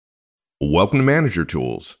Welcome to Manager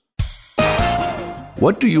Tools.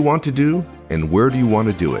 What do you want to do and where do you want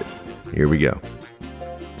to do it? Here we go.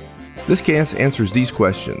 This cast answers these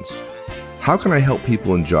questions. How can I help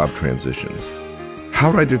people in job transitions?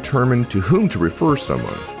 How do I determine to whom to refer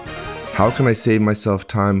someone? How can I save myself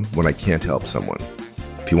time when I can't help someone?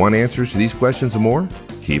 If you want answers to these questions and more,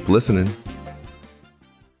 keep listening.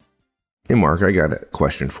 Hey, Mark, I got a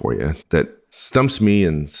question for you that stumps me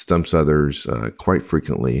and stumps others quite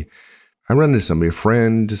frequently. I run into somebody, a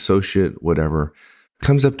friend, associate, whatever,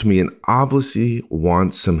 comes up to me and obviously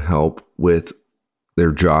wants some help with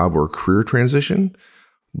their job or career transition,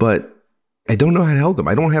 but I don't know how to help them.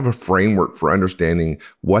 I don't have a framework for understanding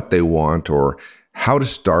what they want or how to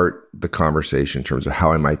start the conversation in terms of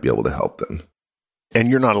how I might be able to help them. And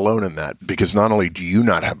you're not alone in that, because not only do you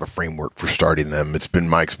not have a framework for starting them, it's been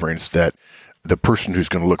my experience that the person who's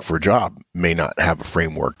going to look for a job may not have a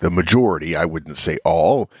framework. The majority, I wouldn't say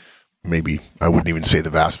all, maybe I wouldn't even say the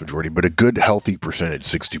vast majority, but a good healthy percentage,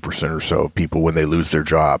 60% or so of people when they lose their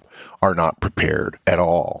job are not prepared at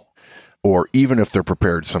all. Or even if they're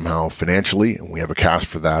prepared somehow financially, and we have a cast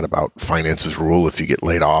for that about finances rule, if you get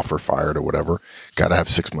laid off or fired or whatever, got to have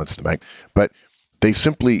 6 months in the bank. But they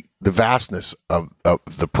simply, the vastness of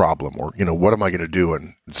the problem, or, what am I going to do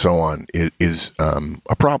and so on, is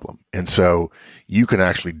a problem. And so you can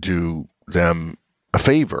actually do them a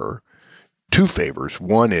favor, two favors.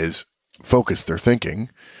 One is focus their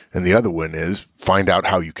thinking, and the other one is find out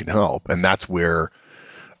how you can help. And that's where,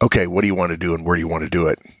 okay, what do you want to do and where do you want to do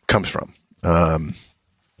it comes from.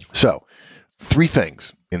 So 3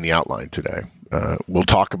 things in the outline today. We'll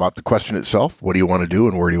talk about the question itself. What do you want to do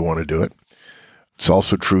and where do you want to do it? It's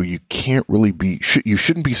also true you can't really you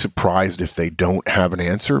shouldn't be surprised if they don't have an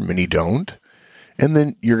answer. Many don't. And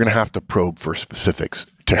then you're going to have to probe for specifics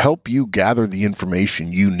to help you gather the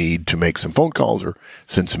information you need to make some phone calls or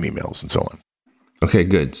send some emails and so on. Okay,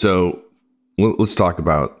 good. So let's talk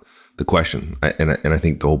about the question. And I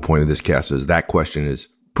think the whole point of this cast is that question is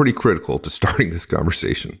pretty critical to starting this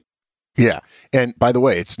conversation. Yeah. And by the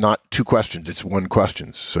way, it's not 2 questions, it's 1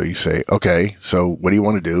 question. So you say, okay, so what do you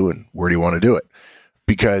want to do and where do you want to do it?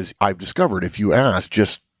 Because I've discovered if you ask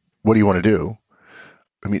just what do you want to do,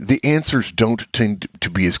 I mean, the answers don't tend to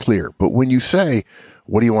be as clear. But when you say,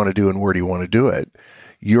 what do you want to do and where do you want to do it?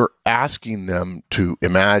 You're asking them to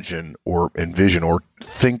imagine or envision or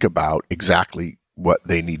think about exactly what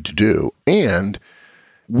they need to do. And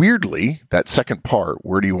weirdly, that second part,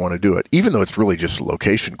 where do you want to do it? Even though it's really just a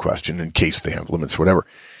location question in case they have limits, whatever,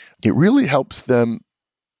 it really helps them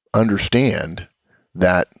understand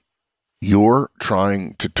that you're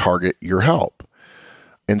trying to target your help.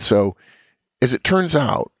 And so, as it turns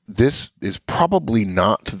out, this is probably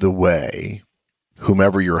not the way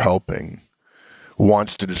whomever you're helping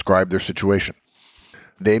wants to describe their situation.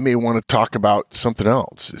 They may want to talk about something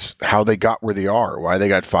else, is how they got where they are, why they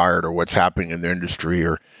got fired, or what's happening in their industry,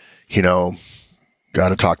 or, got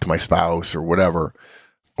to talk to my spouse or whatever.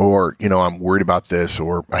 Or, I'm worried about this,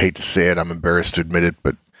 or I hate to say it, I'm embarrassed to admit it,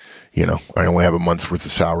 but, I only have a month's worth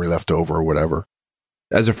of salary left over or whatever.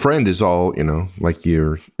 As a friend is all, like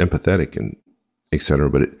you're empathetic and et cetera,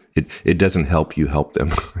 but it doesn't help you help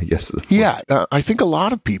them, I guess. Yeah. I think a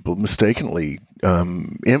lot of people mistakenly,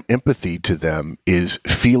 empathy to them is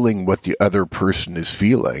feeling what the other person is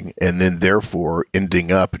feeling, and then therefore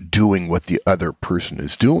ending up doing what the other person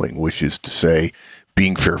is doing, which is to say,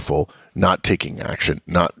 being fearful, not taking action,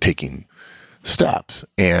 not taking steps.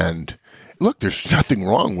 And look, there's nothing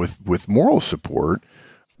wrong with moral support,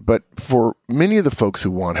 but for many of the folks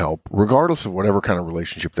who want help, regardless of whatever kind of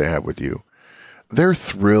relationship they have with you, they're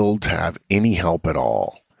thrilled to have any help at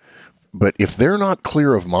all. But if they're not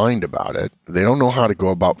clear of mind about it, they don't know how to go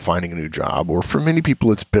about finding a new job, or for many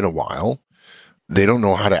people, it's been a while. They don't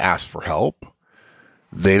know how to ask for help.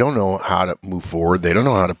 They don't know how to move forward. They don't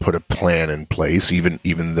know how to put a plan in place, even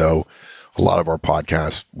though a lot of our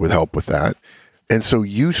podcasts would help with that. And so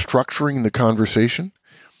you structuring the conversation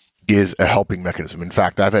is a helping mechanism. In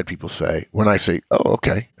fact, I've had people say, when I say, oh,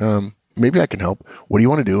 okay, maybe I can help. What do you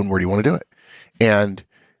want to do and where do you want to do it? And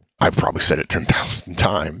I've probably said it 10,000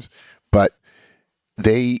 times, but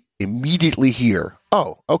they immediately hear,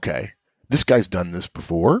 oh, okay, this guy's done this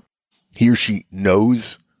before. He or she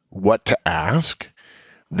knows what to ask.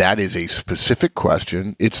 That is a specific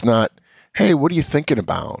question. It's not, hey, what are you thinking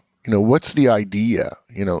about? What's the idea?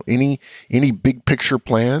 Any big picture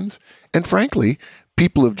plans? And frankly,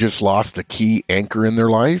 people have just lost a key anchor in their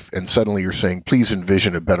life, and suddenly you're saying, please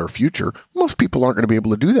envision a better future. Most people aren't going to be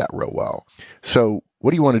able to do that real well. So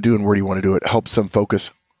what do you want to do and where do you want to do it helps them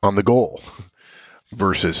focus on the goal.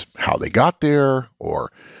 versus how they got there,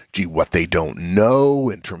 or gee, what they don't know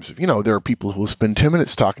in terms of, there are people who will spend 10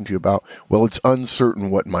 minutes talking to you about, well, it's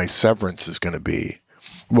uncertain what my severance is going to be.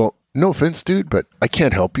 Well, no offense, dude, but I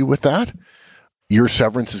can't help you with that. Your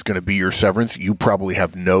severance is going to be your severance. You probably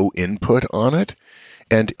have no input on it.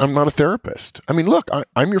 And I'm not a therapist. I mean, look,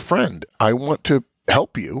 I'm your friend. I want to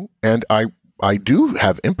help you, and I do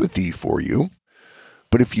have empathy for you.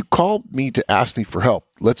 But if you called me to ask me for help,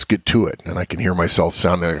 let's get to it. And I can hear myself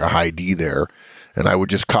sounding like a high D there. And I would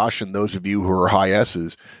just caution those of you who are high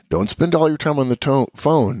S's, don't spend all your time on the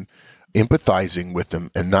phone empathizing with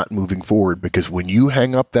them and not moving forward, because when you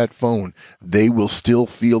hang up that phone, they will still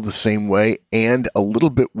feel the same way and a little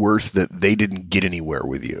bit worse that they didn't get anywhere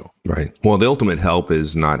with you. Right. Well, the ultimate help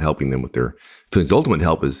is not helping them with their feelings. The ultimate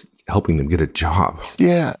help is helping them get a job.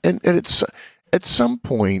 Yeah. And it's at some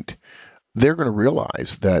point, they're going to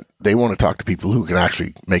realize that they want to talk to people who can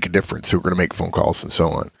actually make a difference, who are going to make phone calls and so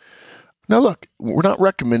on. Now, look, we're not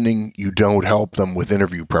recommending you don't help them with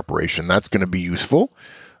interview preparation. That's going to be useful.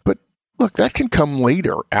 But look, that can come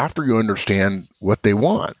later after you understand what they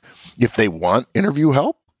want. If they want interview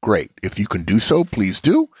help, great. If you can do so, please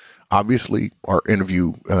do. Obviously, our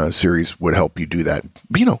interview series would help you do that.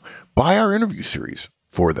 Buy our interview series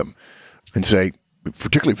for them and say,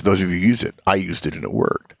 particularly for those of you who used it, I used it and it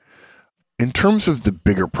worked. In terms of the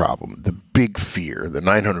bigger problem, the big fear, the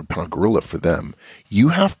 900-pound gorilla for them, you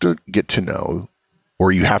have to get to know,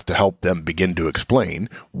 or you have to help them begin to explain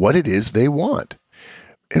what it is they want.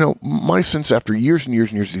 My sense after years and years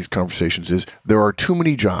and years of these conversations is there are too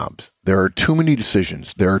many jobs. There are too many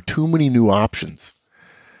decisions. There are too many new options.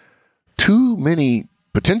 Too many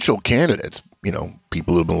potential candidates,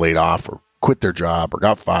 people who've been laid off or quit their job or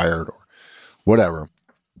got fired or whatever,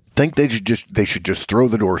 think they should just throw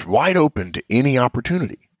the doors wide open to any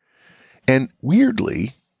opportunity. And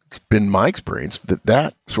weirdly, it's been my experience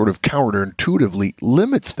that sort of counterintuitively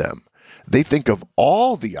limits them. They think of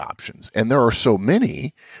all the options, and there are so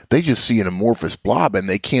many, they just see an amorphous blob and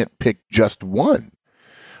they can't pick just one.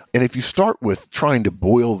 And if you start with trying to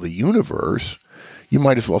boil the universe, you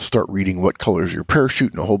might as well start reading What Color Is Your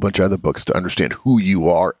Parachute and a whole bunch of other books to understand who you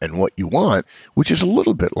are and what you want, which is a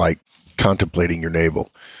little bit like contemplating your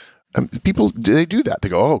navel. People, they do that. They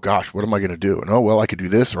go, oh gosh, what am I going to do? And oh, well, I could do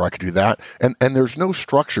this or I could do that. And there's no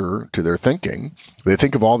structure to their thinking. They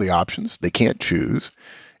think of all the options. They can't choose.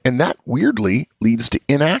 And that weirdly leads to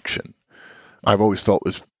inaction. I've always felt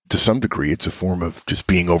was, to some degree, it's a form of just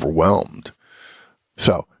being overwhelmed.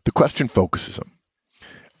 So the question focuses them.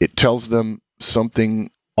 It tells them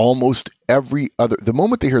something almost every other, the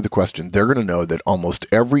moment they hear the question, they're going to know that almost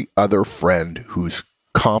every other friend who's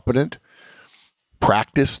competent,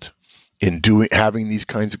 practiced in having these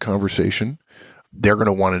kinds of conversation, they're going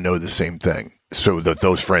to want to know the same thing so that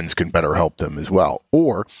those friends can better help them as well.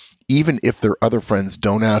 Or even if their other friends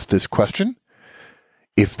don't ask this question,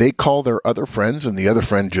 if they call their other friends and the other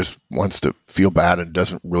friend just wants to feel bad and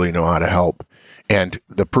doesn't really know how to help, and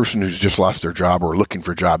the person who's just lost their job or looking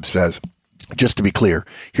for a job says, just to be clear,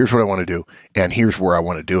 here's what I want to do, and here's where I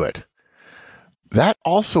want to do it. That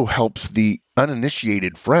also helps the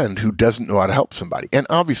uninitiated friend who doesn't know how to help somebody. And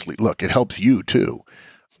obviously, look, it helps you too.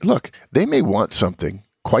 Look, they may want something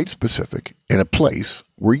quite specific in a place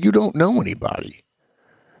where you don't know anybody.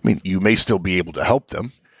 I mean, you may still be able to help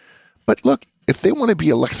them. But look, if they want to be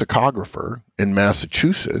a lexicographer in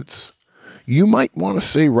Massachusetts, you might want to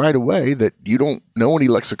say right away that you don't know any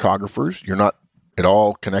lexicographers. You're not at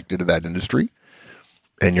all connected to that industry.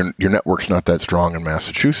 And your network's not that strong in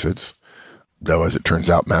Massachusetts. Though, as it turns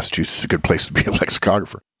out, Massachusetts is a good place to be a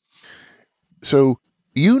lexicographer. So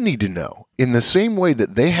you need to know, in the same way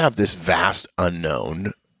that they have this vast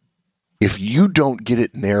unknown, if you don't get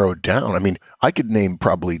it narrowed down, I mean, I could name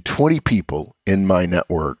probably 20 people in my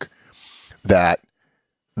network that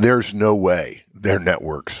there's no way their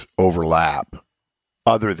networks overlap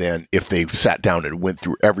other than if they sat down and went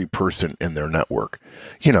through every person in their network.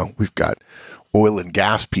 We've got oil and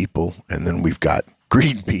gas people, and then we've got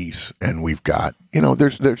Greenpeace, and we've got,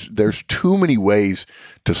 there's too many ways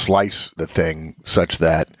to slice the thing such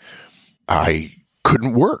that I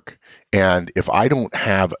couldn't work. And if I don't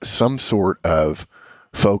have some sort of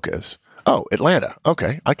focus, Atlanta,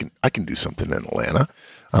 okay, I can do something in Atlanta.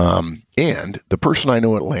 And the person I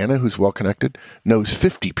know in Atlanta who's well connected knows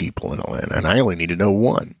 50 people in Atlanta, and I only need to know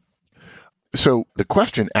one. So the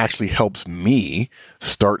question actually helps me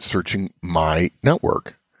start searching my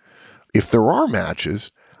network. If there are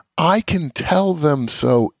matches, I can tell them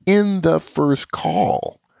so in the first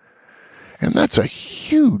call. And that's a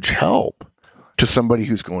huge help to somebody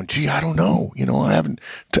who's going, gee, I don't know.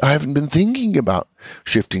 I haven't been thinking about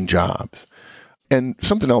shifting jobs. And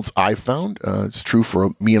something else I found, it's true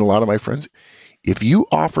for me and a lot of my friends, if you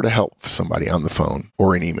offer to help somebody on the phone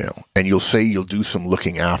or an email, and you'll say you'll do some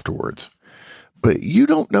looking afterwards, but you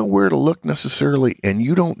don't know where to look necessarily, and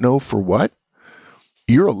you don't know for what,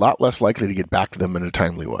 you're a lot less likely to get back to them in a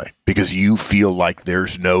timely way because you feel like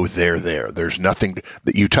there's no there there. There's nothing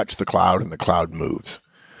that you touch the cloud and the cloud moves.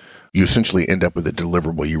 You essentially end up with a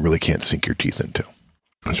deliverable you really can't sink your teeth into.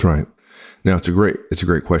 That's right. Now, it's a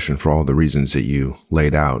great question for all the reasons that you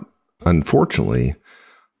laid out. Unfortunately,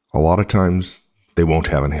 a lot of times they won't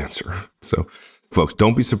have an answer. So, folks,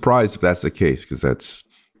 don't be surprised if that's the case, because that's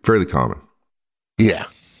fairly common. Yeah.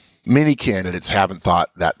 Many candidates haven't thought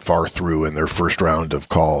that far through in their first round of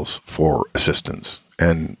calls for assistance.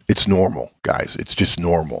 And it's normal, guys. It's just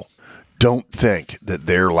normal. Don't think that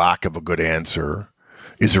their lack of a good answer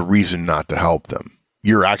is a reason not to help them.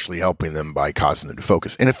 You're actually helping them by causing them to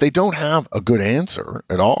focus. And if they don't have a good answer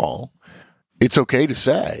at all, it's okay to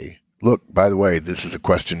say, look, by the way, this is a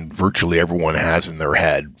question virtually everyone has in their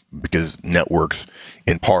head, because networks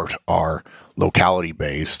in part are locality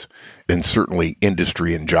based and certainly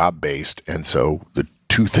industry and job based. And so the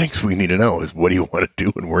two things we need to know is, what do you want to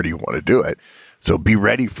do and where do you want to do it? So be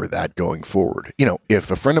ready for that going forward. You know, if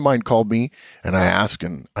a friend of mine called me and I asked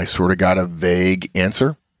and I sort of got a vague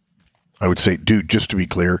answer, I would say, dude, just to be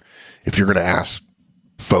clear, if you're going to ask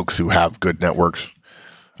folks who have good networks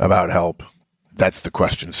about help, that's the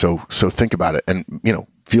question. So think about it, and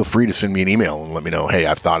feel free to send me an email and let me know, hey,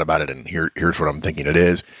 I've thought about it, and here's what I'm thinking it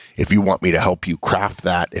is. If you want me to help you craft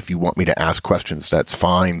that, if you want me to ask questions, that's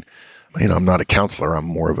fine. I'm not a counselor. I'm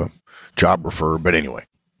more of a job referrer. But anyway,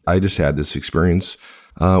 I just had this experience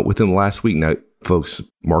within the last week. Now, folks,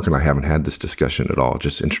 Mark and I haven't had this discussion at all.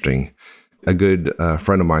 Just interesting. A good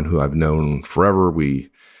friend of mine who I've known forever.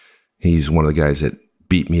 He's one of the guys that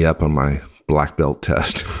beat me up on my black belt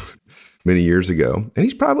test many years ago. And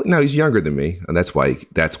he's younger than me. And that's why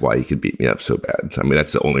he could beat me up so bad. I mean,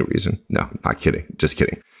 that's the only reason. No, not kidding. Just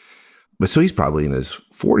kidding. But so he's probably in his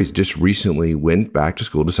 40s, just recently went back to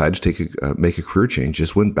school, decided to make a career change,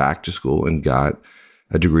 just went back to school and got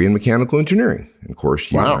a degree in mechanical engineering. And of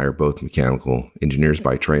course, you and I are both mechanical engineers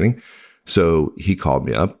by training. So he called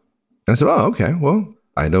me up and I said, oh, okay, well,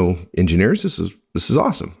 I know engineers. This is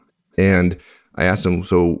awesome. And I asked him,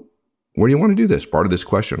 so where do you want to do this? Part of this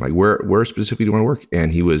question, like where specifically do you want to work?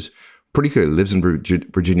 And he was pretty clear. He lives in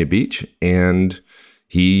Virginia Beach and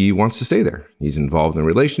he wants to stay there. He's involved in a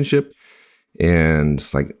relationship, and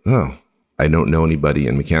it's like, oh, I don't know anybody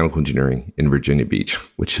in mechanical engineering in Virginia Beach,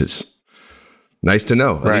 which is nice to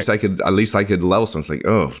know. Right. At least I could level some. It's like,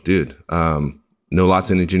 oh, dude, know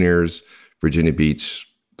lots of engineers. Virginia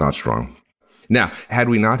Beach, not strong. Now, had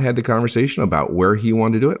we not had the conversation about where he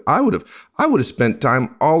wanted to do it, I would have spent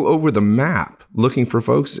time all over the map looking for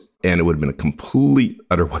folks, and it would have been a complete,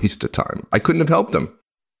 utter waste of time. I couldn't have helped him.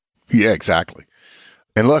 Yeah, exactly.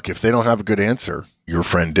 And look, if they don't have a good answer, your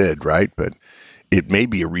friend did, right? But it may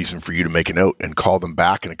be a reason for you to make a note and call them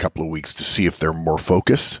back in a couple of weeks to see if they're more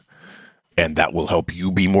focused. And that will help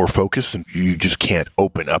you be more focused. And you just can't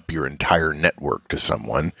open up your entire network to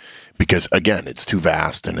someone because, again, it's too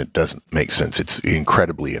vast and it doesn't make sense. It's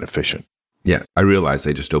incredibly inefficient. Yeah, I realized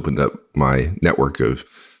I just opened up my network of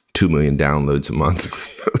 2 million downloads a month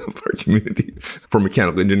for our community for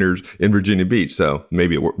mechanical engineers in Virginia Beach. So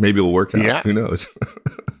maybe it'll work out. Yeah. Who knows?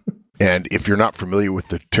 And if you're not familiar with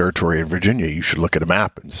the territory of Virginia, you should look at a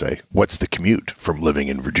map and say, what's the commute from living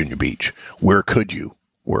in Virginia Beach? Where could you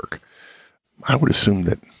work? I would assume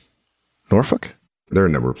that Norfolk? There are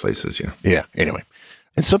a number of places, yeah. Yeah, anyway.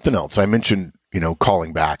 And something else, I mentioned,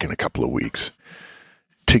 calling back in a couple of weeks.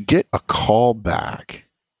 To get a call back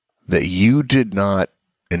that you did not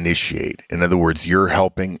initiate, in other words, you're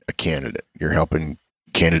helping a candidate. You're helping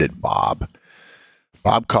candidate Bob.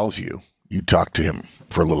 Bob calls you. You talk to him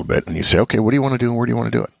for a little bit, and you say, okay, what do you want to do and where do you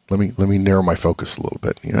want to do it? Let me narrow my focus a little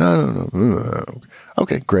bit. I don't know.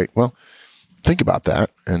 Okay, great. Well, think about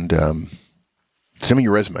that and send me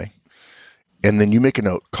your resume. And then you make a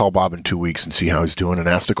note, call Bob in 2 weeks and see how he's doing and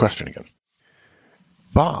ask the question again.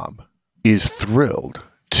 Bob is thrilled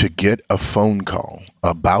to get a phone call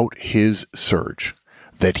about his search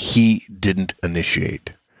that he didn't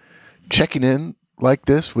initiate. Checking in like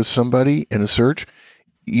this with somebody in a search,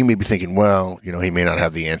 you may be thinking, well, he may not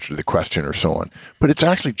have the answer to the question or so on. But it's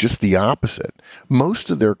actually just the opposite.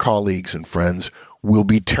 Most of their colleagues and friends will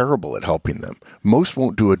be terrible at helping them. Most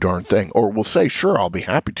won't do a darn thing, or will say, sure, I'll be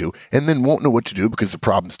happy to, and then won't know what to do because the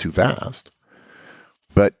problem's too vast.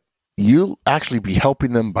 But you'll actually be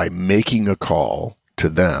helping them by making a call to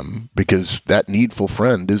them because that needful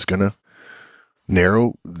friend is going to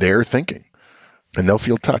narrow their thinking. And they'll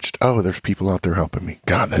feel touched. Oh, there's people out there helping me.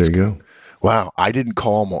 God, that's There you good. go. Wow, I didn't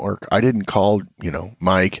call Mark. I didn't call,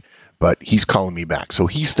 Mike, but he's calling me back. So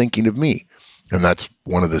he's thinking of me. And that's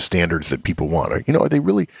one of the standards that people want. Are they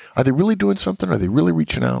really doing something? Are they really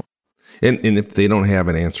reaching out? And if they don't have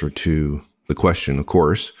an answer to the question, of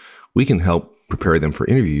course, we can help prepare them for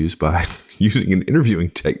interviews by using an interviewing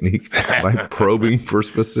technique by probing for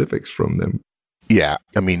specifics from them. Yeah.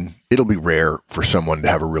 I mean, it'll be rare for someone to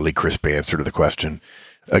have a really crisp answer to the question.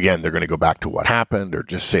 Again, they're going to go back to what happened or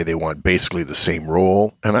just say they want basically the same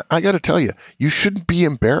role. And I got to tell you, you shouldn't be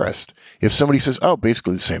embarrassed if somebody says, oh,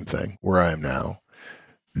 basically the same thing where I am now.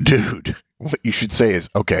 Dude, what you should say is,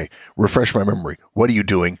 okay, refresh my memory. What are you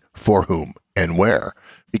doing, for whom, and where?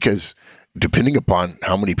 Because depending upon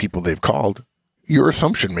how many people they've called, your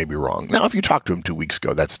assumption may be wrong. Now, if you talked to them 2 weeks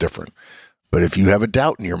ago, that's different. But if you have a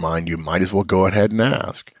doubt in your mind, you might as well go ahead and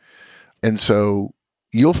ask. And so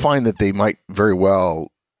you'll find that they might very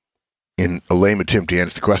well, in a lame attempt to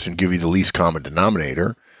answer the question, give you the least common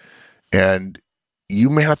denominator. And you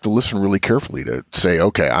may have to listen really carefully to say,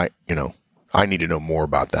 okay, I need to know more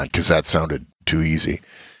about that because that sounded too easy.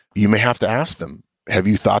 You may have to ask them, have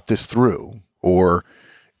you thought this through? Or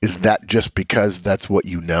is that just because that's what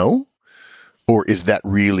you know? Or is that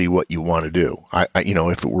really what you want to do?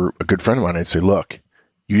 If it were a good friend of mine, I'd say, look,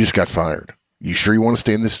 you just got fired. You sure you want to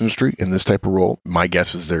stay in this industry, in this type of role? My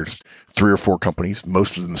guess is there's 3 or 4 companies,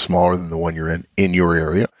 most of them smaller than the one you're in your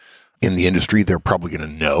area. In the industry, they're probably going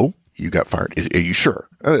to know you got fired. Are you sure?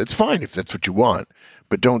 It's fine if that's what you want,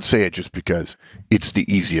 but don't say it just because it's the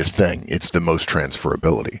easiest thing. It's the most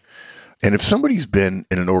transferability. And if somebody's been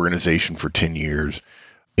in an organization for 10 years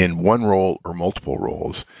in one role or multiple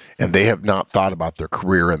roles, and they have not thought about their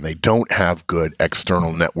career and they don't have good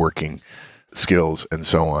external networking skills and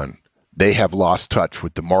so on, they have lost touch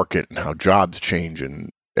with the market and how jobs change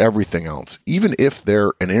and everything else. Even if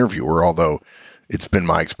they're an interviewer, although it's been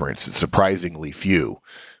my experience, it's surprisingly few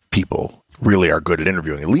people really are good at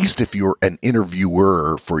interviewing. At least if you're an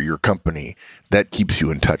interviewer for your company, that keeps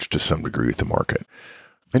you in touch to some degree with the market.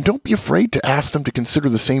 And don't be afraid to ask them to consider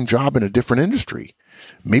the same job in a different industry.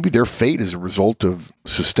 Maybe their fate is a result of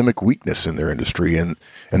systemic weakness in their industry, and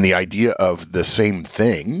the idea of the same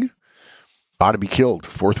thing ought to be killed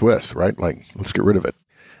forthwith, right? Like, let's get rid of it.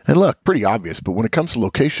 And look, pretty obvious, but when it comes to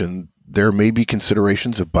location, there may be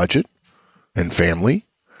considerations of budget and family.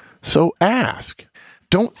 So ask.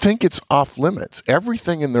 Don't think it's off limits.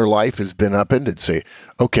 Everything in their life has been upended. Say,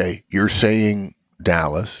 okay, you're saying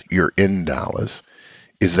Dallas, you're in Dallas.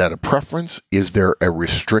 Is that a preference? Is there a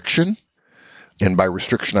restriction? And by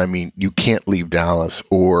restriction, I mean you can't leave Dallas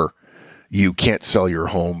or you can't sell your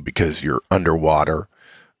home because you're underwater.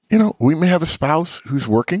 We may have a spouse who's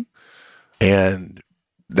working, and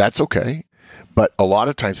that's okay. But a lot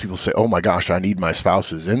of times people say, oh my gosh, I need my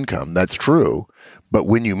spouse's income. That's true. But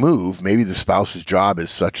when you move, maybe the spouse's job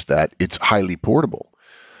is such that it's highly portable.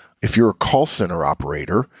 If you're a call center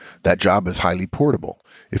operator, that job is highly portable.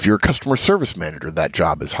 If you're a customer service manager, that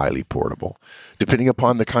job is highly portable. Depending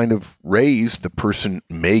upon the kind of raise the person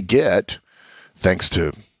may get, thanks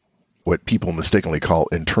to what people mistakenly call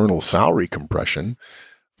internal salary compression,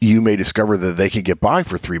 you may discover that they can get by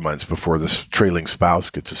for 3 months before this trailing spouse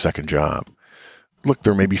gets a second job. Look,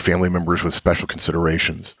 there may be family members with special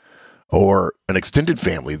considerations or an extended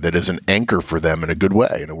family that is an anchor for them in a good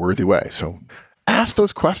way, in a worthy way. So ask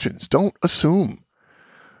those questions. Don't assume.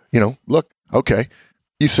 Look, okay,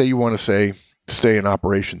 you say you want to stay in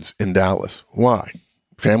operations in Dallas. Why?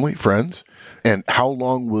 Family, friends? And how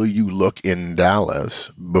long will you look in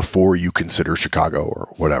Dallas before you consider Chicago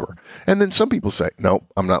or whatever? And then some people say, no,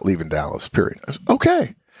 I'm not leaving Dallas, period. I say,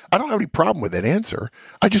 okay, I don't have any problem with that answer.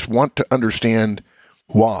 I just want to understand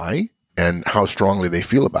why and how strongly they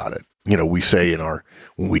feel about it. We say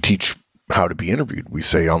when we teach how to be interviewed, we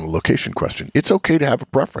say on the location question, it's okay to have a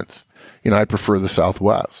preference. I prefer the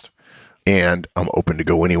Southwest, and I'm open to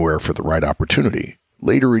go anywhere for the right opportunity.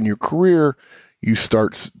 Later in your career, you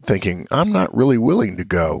start thinking, I'm not really willing to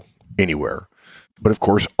go anywhere. But of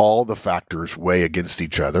course, all the factors weigh against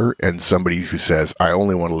each other. And somebody who says, I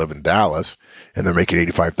only want to live in Dallas, and they're making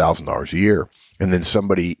 $85,000 a year. And then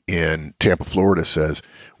somebody in Tampa, Florida says,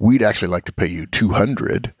 we'd actually like to pay you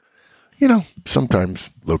 $200,000. Sometimes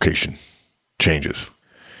location changes.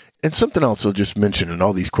 And something else I'll just mention in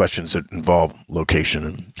all these questions that involve location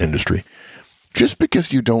and industry. Just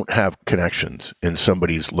because you don't have connections in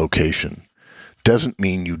somebody's location doesn't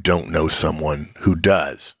mean you don't know someone who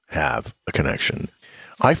does have a connection.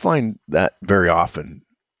 I find that very often,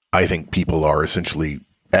 I think people are essentially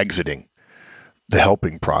exiting the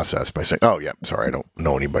helping process by saying, oh, yeah, sorry, I don't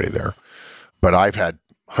know anybody there. But I've had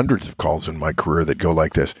hundreds of calls in my career that go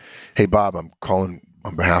like this. Hey, Bob, I'm calling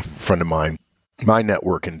on behalf of a friend of mine. My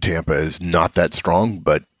network in Tampa is not that strong,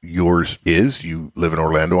 but yours is. You live in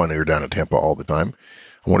Orlando. I know you're down in Tampa all the time.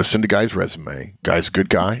 I want to send a guy's resume. Guy's a good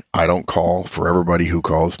guy. I don't call for everybody who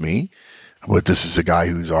calls me, but this is a guy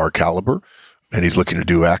who's our caliber, and he's looking to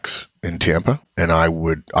do X in Tampa. And I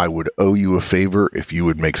would owe you a favor if you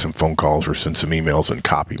would make some phone calls or send some emails and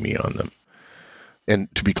copy me on them.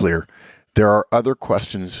 And to be clear, there are other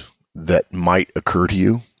questions that might occur to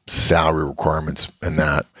you, salary requirements and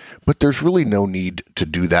that, but there's really no need to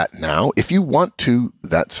do that now. If you want to,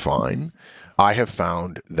 that's fine. I have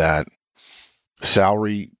found that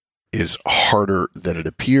salary is harder than it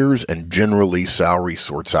appears, and generally salary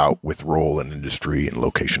sorts out with role and industry and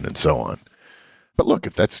location and so on. But look,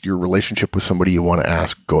 if that's your relationship with somebody you want to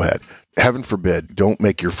ask, go ahead. Heaven forbid, don't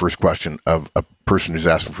make your first question of a person who's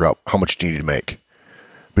asking for help, how much do you need to make?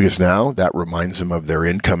 Because now that reminds them of their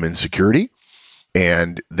income insecurity.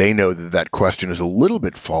 And they know that that question is a little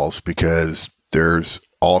bit false because there's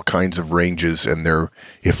all kinds of ranges, and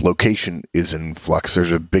if location is in flux,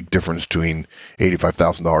 there's a big difference between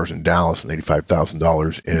 $85,000 in Dallas and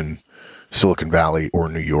 $85,000 in Silicon Valley or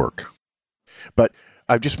New York. But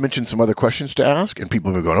I've just mentioned some other questions to ask, and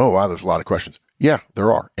people have been going, oh, wow, there's a lot of questions. Yeah,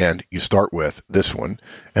 there are. And you start with this one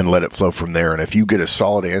and let it flow from there. And if you get a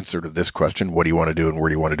solid answer to this question, what do you want to do and where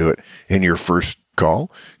do you want to do it in your first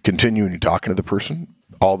call, continuing talking to the person,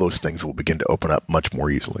 all those things will begin to open up much more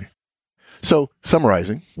easily. So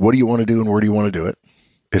summarizing, what do you want to do and where do you want to do it?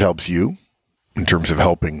 It helps you in terms of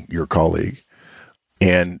helping your colleague,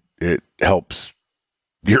 and it helps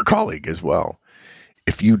your colleague as well.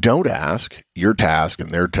 If you don't ask, your task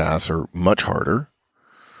and their tasks are much harder.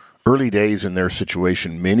 Early days in their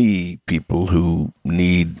situation, many people who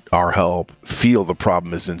need our help feel the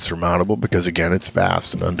problem is insurmountable because, again, it's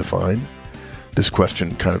vast and undefined. This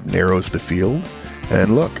question kind of narrows the field.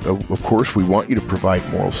 And look, of course, we want you to provide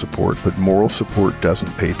moral support, but moral support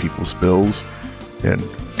doesn't pay people's bills, and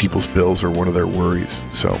people's bills are one of their worries.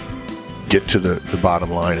 So get to the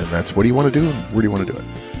bottom line, and that's what do you want to do and where do you want to do it?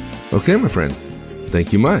 Okay, my friend.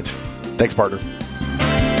 Thank you much. Thanks, partner.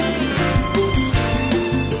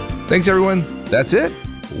 Thanks, everyone. That's it.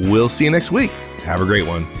 We'll see you next week. Have a great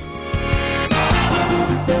one.